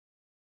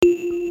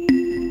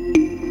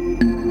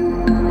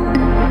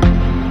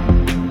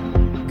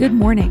Good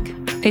morning.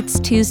 It's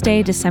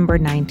Tuesday, December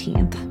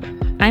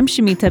 19th. I'm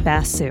Shamita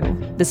Basu.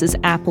 This is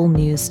Apple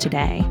News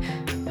Today.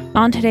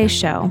 On today's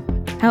show,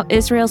 how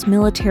Israel's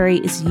military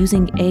is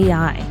using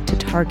AI to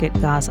target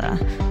Gaza.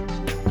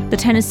 The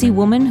Tennessee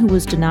woman who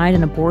was denied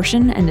an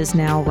abortion and is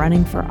now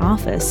running for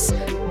office.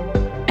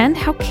 And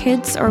how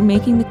kids are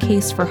making the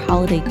case for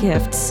holiday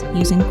gifts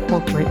using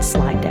corporate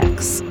slide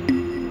decks.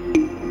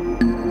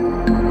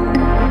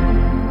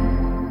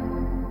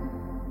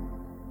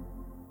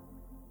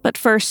 But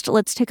first,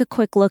 let's take a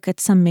quick look at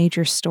some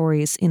major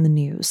stories in the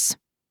news.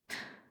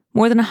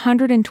 More than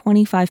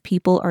 125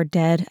 people are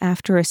dead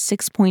after a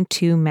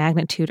 6.2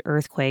 magnitude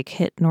earthquake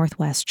hit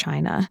northwest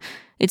China.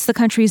 It's the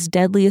country's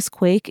deadliest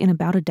quake in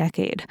about a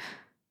decade.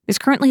 There's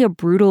currently a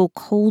brutal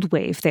cold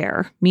wave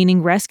there,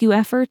 meaning rescue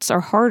efforts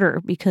are harder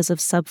because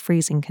of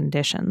sub-freezing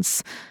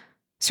conditions.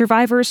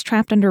 Survivors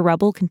trapped under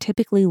rubble can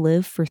typically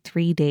live for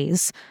 3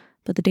 days,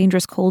 but the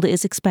dangerous cold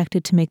is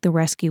expected to make the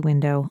rescue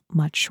window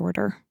much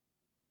shorter.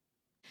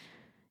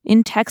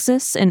 In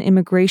Texas, an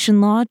immigration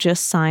law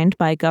just signed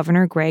by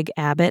Governor Greg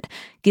Abbott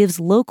gives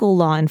local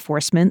law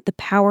enforcement the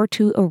power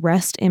to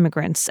arrest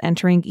immigrants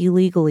entering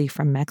illegally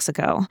from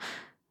Mexico.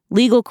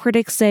 Legal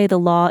critics say the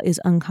law is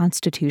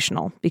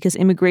unconstitutional because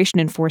immigration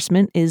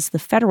enforcement is the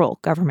federal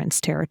government's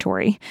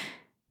territory.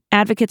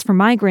 Advocates for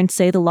migrants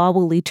say the law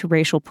will lead to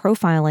racial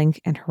profiling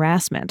and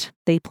harassment.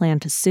 They plan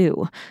to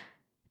sue.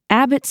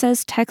 Abbott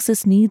says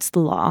Texas needs the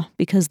law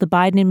because the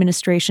Biden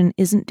administration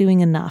isn't doing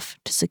enough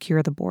to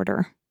secure the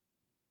border.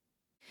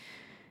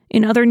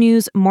 In other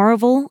news,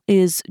 Marvel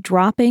is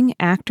dropping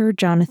actor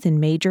Jonathan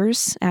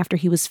Majors after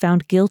he was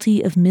found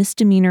guilty of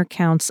misdemeanor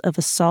counts of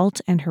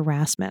assault and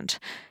harassment.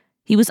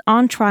 He was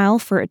on trial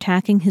for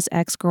attacking his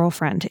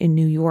ex-girlfriend in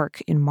New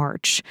York in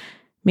March.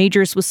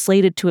 Majors was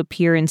slated to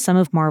appear in some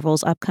of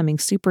Marvel's upcoming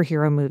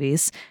superhero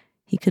movies.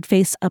 He could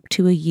face up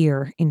to a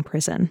year in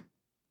prison.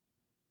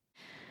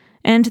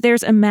 And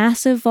there's a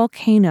massive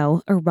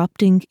volcano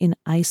erupting in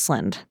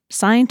Iceland.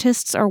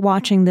 Scientists are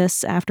watching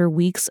this after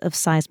weeks of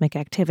seismic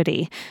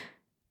activity.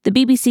 The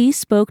BBC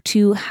spoke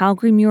to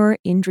Hallgrímur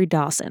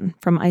Indridason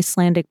from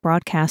Icelandic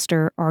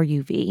broadcaster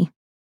RUV.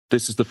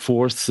 This is the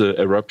fourth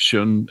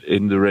eruption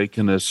in the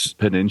Reykjanes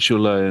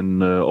Peninsula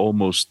in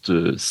almost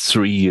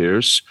 3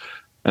 years,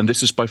 and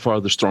this is by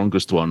far the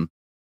strongest one.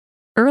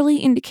 Early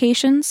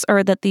indications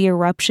are that the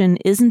eruption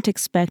isn't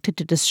expected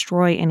to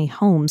destroy any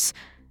homes,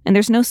 and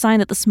there's no sign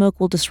that the smoke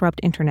will disrupt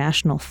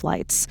international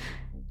flights.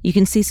 You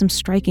can see some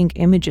striking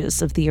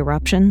images of the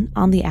eruption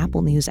on the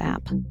Apple News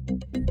app.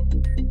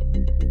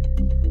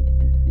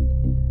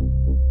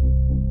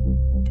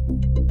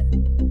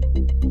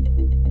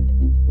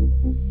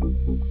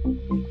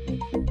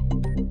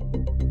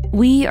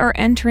 We are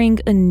entering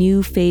a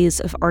new phase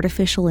of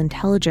artificial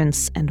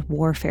intelligence and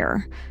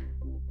warfare.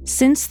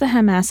 Since the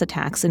Hamas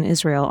attacks in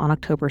Israel on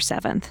October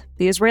 7th,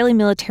 the Israeli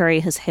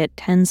military has hit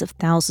tens of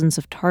thousands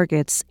of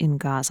targets in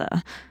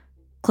Gaza.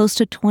 Close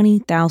to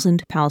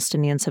 20,000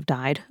 Palestinians have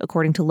died,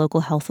 according to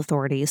local health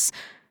authorities.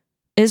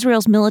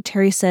 Israel's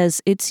military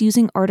says it's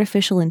using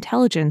artificial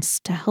intelligence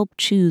to help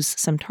choose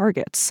some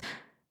targets.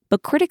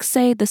 But critics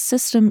say the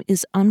system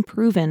is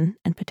unproven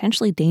and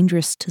potentially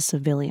dangerous to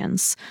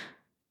civilians.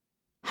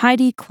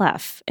 Heidi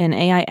Clef, an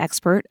AI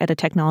expert at a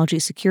technology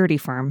security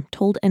firm,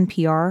 told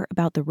NPR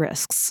about the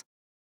risks.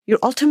 You're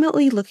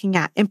ultimately looking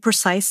at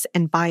imprecise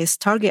and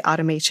biased target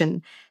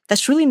automation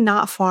that's really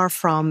not far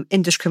from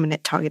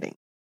indiscriminate targeting.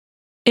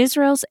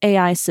 Israel's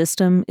AI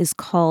system is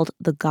called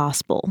the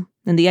Gospel,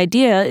 and the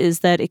idea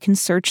is that it can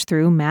search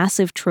through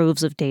massive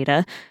troves of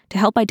data to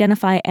help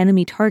identify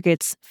enemy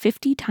targets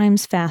 50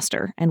 times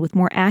faster and with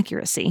more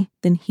accuracy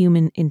than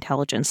human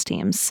intelligence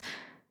teams.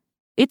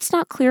 It's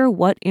not clear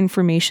what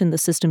information the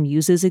system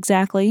uses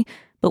exactly,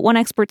 but one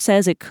expert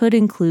says it could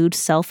include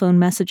cell phone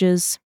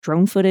messages,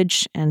 drone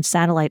footage, and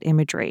satellite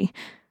imagery.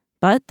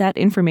 But that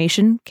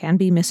information can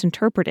be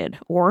misinterpreted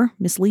or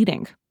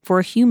misleading for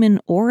a human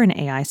or an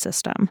AI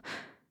system.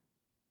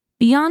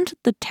 Beyond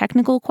the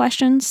technical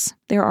questions,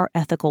 there are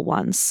ethical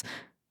ones.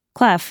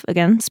 Clef,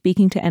 again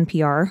speaking to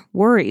NPR,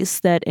 worries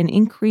that an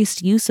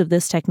increased use of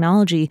this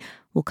technology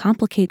will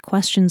complicate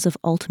questions of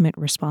ultimate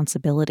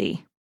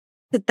responsibility.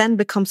 It then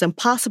becomes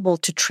impossible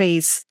to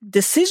trace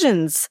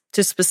decisions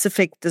to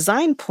specific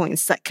design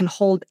points that can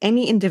hold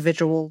any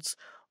individuals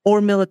or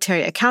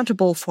military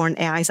accountable for an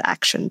AI's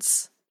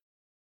actions.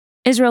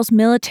 Israel's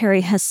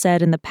military has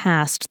said in the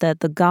past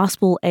that the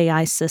Gospel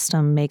AI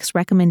system makes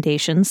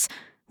recommendations,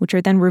 which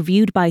are then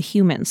reviewed by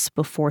humans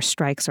before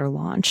strikes are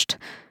launched.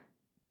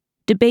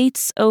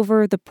 Debates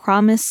over the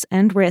promise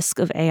and risk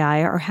of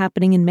AI are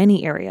happening in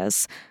many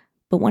areas,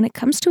 but when it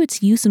comes to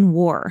its use in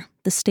war,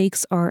 the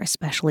stakes are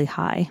especially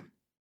high.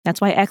 That's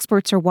why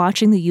experts are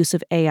watching the use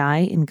of AI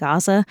in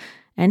Gaza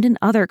and in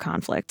other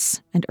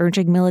conflicts and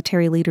urging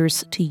military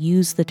leaders to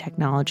use the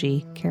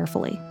technology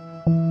carefully.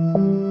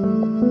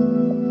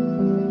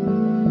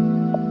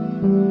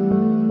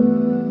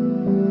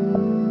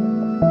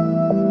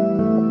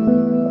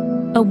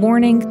 A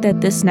warning that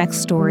this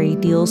next story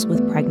deals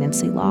with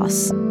pregnancy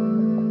loss.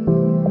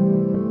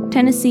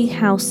 Tennessee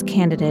House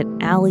candidate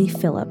Allie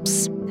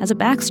Phillips has a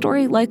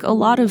backstory like a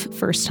lot of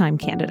first-time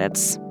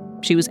candidates.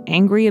 She was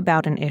angry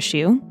about an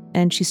issue,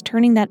 and she's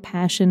turning that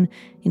passion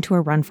into a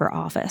run for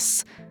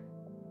office.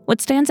 What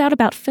stands out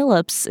about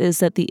Phillips is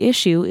that the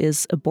issue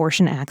is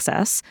abortion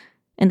access,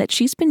 and that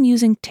she's been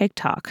using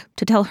TikTok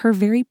to tell her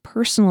very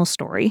personal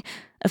story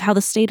of how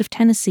the state of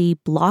Tennessee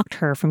blocked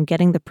her from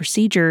getting the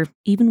procedure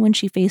even when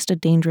she faced a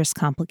dangerous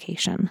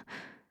complication.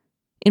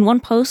 In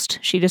one post,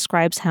 she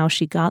describes how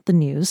she got the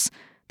news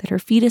that her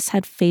fetus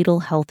had fatal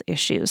health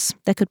issues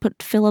that could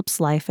put Phillips'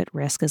 life at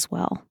risk as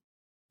well.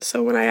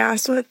 So when I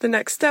asked what the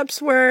next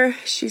steps were,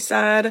 she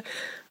said,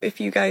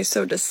 if you guys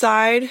so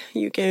decide,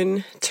 you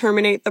can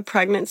terminate the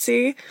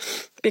pregnancy.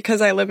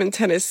 Because I live in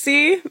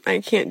Tennessee,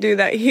 I can't do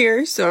that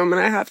here, so I'm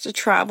going to have to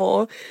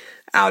travel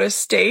out of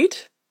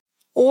state.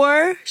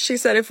 Or, she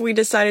said, if we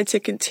decided to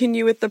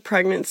continue with the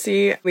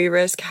pregnancy, we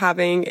risk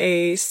having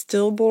a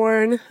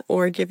stillborn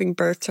or giving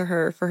birth to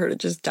her for her to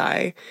just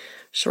die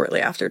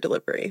shortly after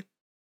delivery.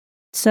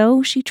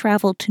 So she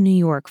traveled to New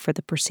York for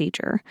the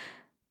procedure.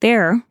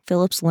 There,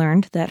 Phillips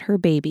learned that her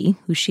baby,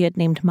 who she had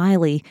named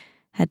Miley,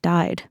 had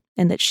died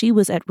and that she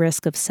was at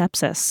risk of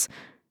sepsis.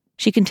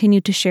 She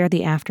continued to share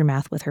the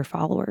aftermath with her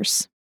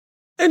followers.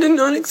 I did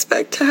not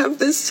expect to have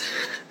this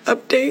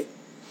update,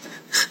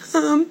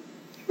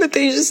 but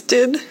they just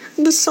did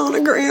the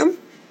sonogram,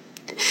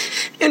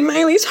 and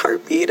Miley's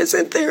heartbeat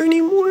isn't there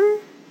anymore.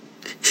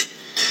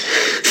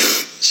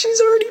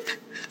 She's already passed.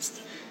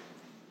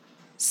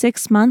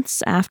 6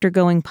 months after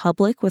going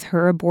public with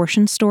her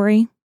abortion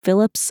story,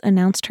 Phillips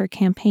announced her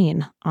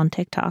campaign on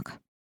TikTok.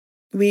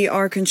 We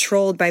are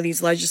controlled by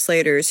these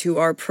legislators who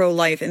are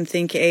pro-life and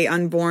think a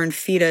unborn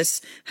fetus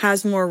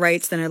has more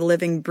rights than a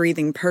living,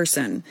 breathing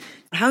person.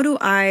 How do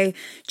I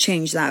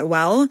change that?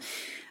 Well,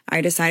 I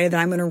decided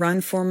that I'm going to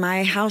run for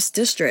my House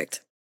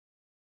district.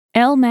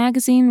 Elle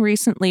magazine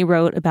recently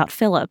wrote about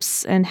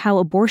Phillips and how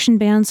abortion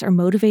bans are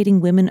motivating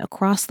women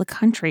across the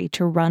country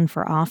to run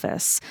for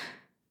office.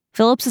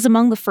 Phillips is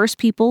among the first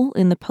people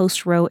in the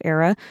post-Roe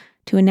era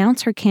to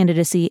announce her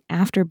candidacy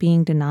after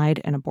being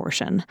denied an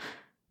abortion.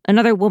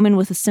 Another woman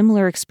with a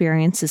similar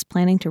experience is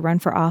planning to run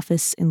for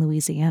office in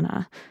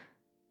Louisiana.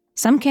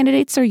 Some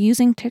candidates are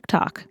using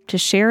TikTok to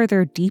share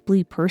their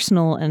deeply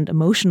personal and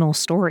emotional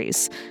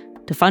stories,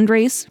 to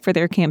fundraise for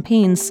their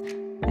campaigns,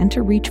 and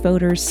to reach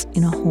voters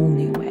in a whole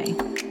new way.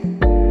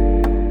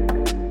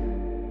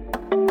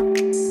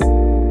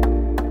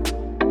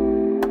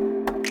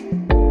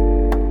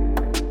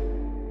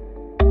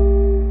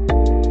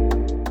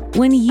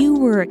 When you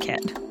were a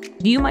kid,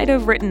 you might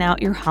have written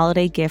out your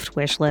holiday gift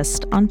wish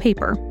list on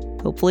paper,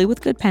 hopefully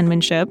with good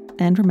penmanship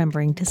and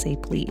remembering to say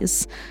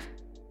please.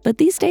 But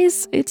these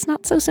days, it's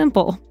not so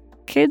simple.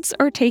 Kids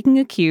are taking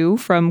a cue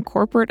from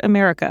corporate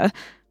America,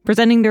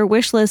 presenting their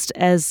wish list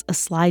as a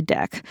slide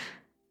deck.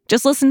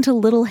 Just listen to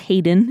little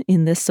Hayden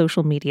in this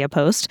social media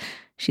post.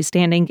 She's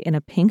standing in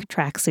a pink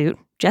tracksuit,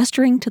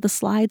 gesturing to the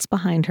slides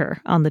behind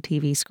her on the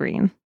TV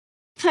screen.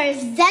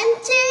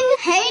 Presenting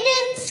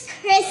Hayden's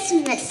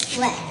Christmas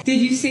list.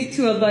 Did you stick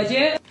to a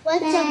budget?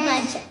 What's a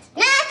budget?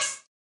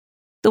 Next!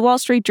 The Wall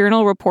Street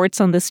Journal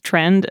reports on this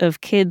trend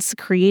of kids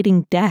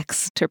creating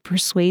decks to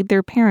persuade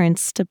their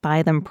parents to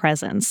buy them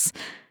presents.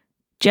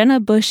 Jenna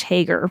Bush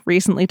Hager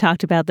recently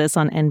talked about this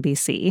on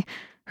NBC.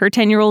 Her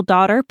 10-year-old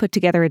daughter put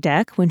together a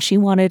deck when she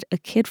wanted a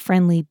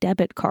kid-friendly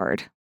debit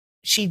card.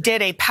 She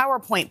did a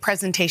PowerPoint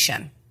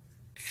presentation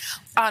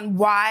on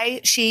why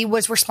she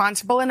was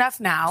responsible enough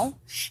now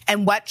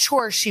and what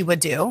chores she would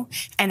do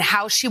and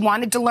how she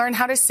wanted to learn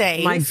how to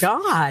save. My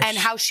gosh. And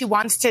how she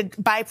wants to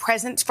buy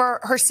presents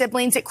for her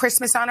siblings at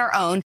Christmas on her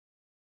own.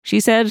 She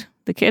said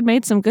the kid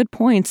made some good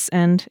points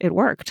and it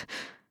worked.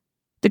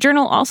 The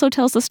Journal also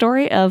tells the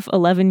story of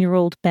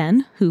 11-year-old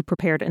Ben, who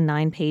prepared a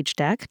 9-page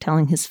deck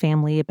telling his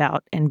family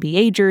about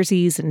NBA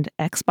jerseys and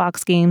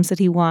Xbox games that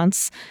he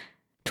wants.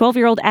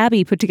 12-year-old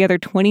Abby put together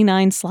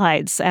 29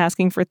 slides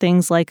asking for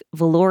things like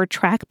velour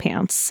track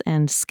pants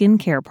and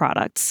skincare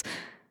products.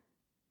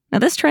 Now,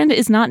 this trend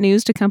is not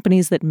news to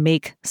companies that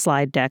make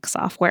slide deck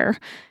software.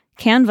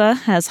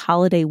 Canva has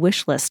holiday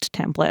wish list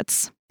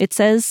templates. It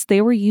says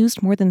they were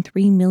used more than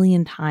 3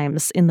 million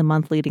times in the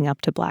month leading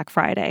up to Black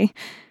Friday.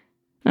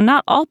 Now,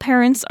 not all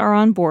parents are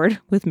on board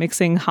with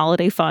mixing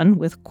holiday fun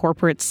with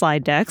corporate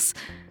slide decks,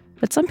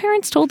 but some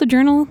parents told the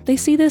Journal they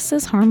see this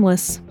as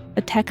harmless,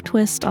 a tech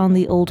twist on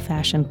the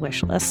old-fashioned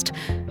wish list.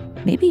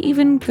 Maybe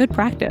even good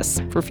practice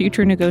for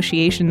future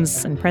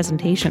negotiations and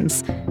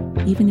presentations,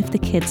 even if the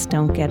kids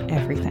don't get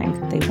everything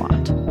they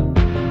want.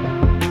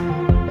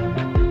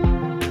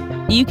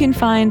 You can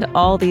find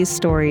all these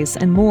stories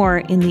and more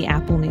in the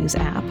Apple News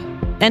app.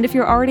 And if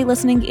you're already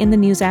listening in the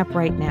News app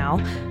right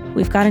now,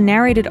 we've got a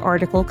narrated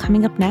article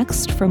coming up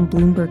next from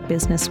Bloomberg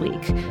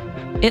Businessweek.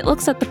 It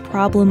looks at the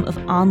problem of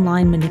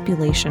online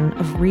manipulation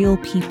of real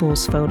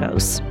people's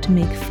photos to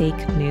make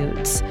fake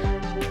nudes.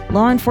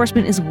 Law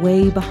enforcement is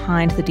way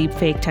behind the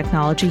deepfake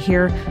technology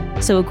here,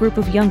 so a group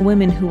of young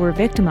women who were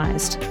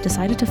victimized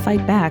decided to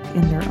fight back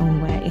in their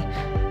own way.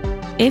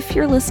 If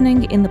you're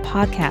listening in the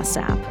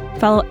podcast app,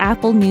 Follow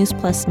Apple News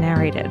Plus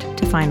Narrated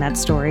to find that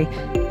story,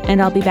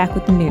 and I'll be back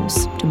with the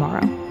news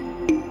tomorrow.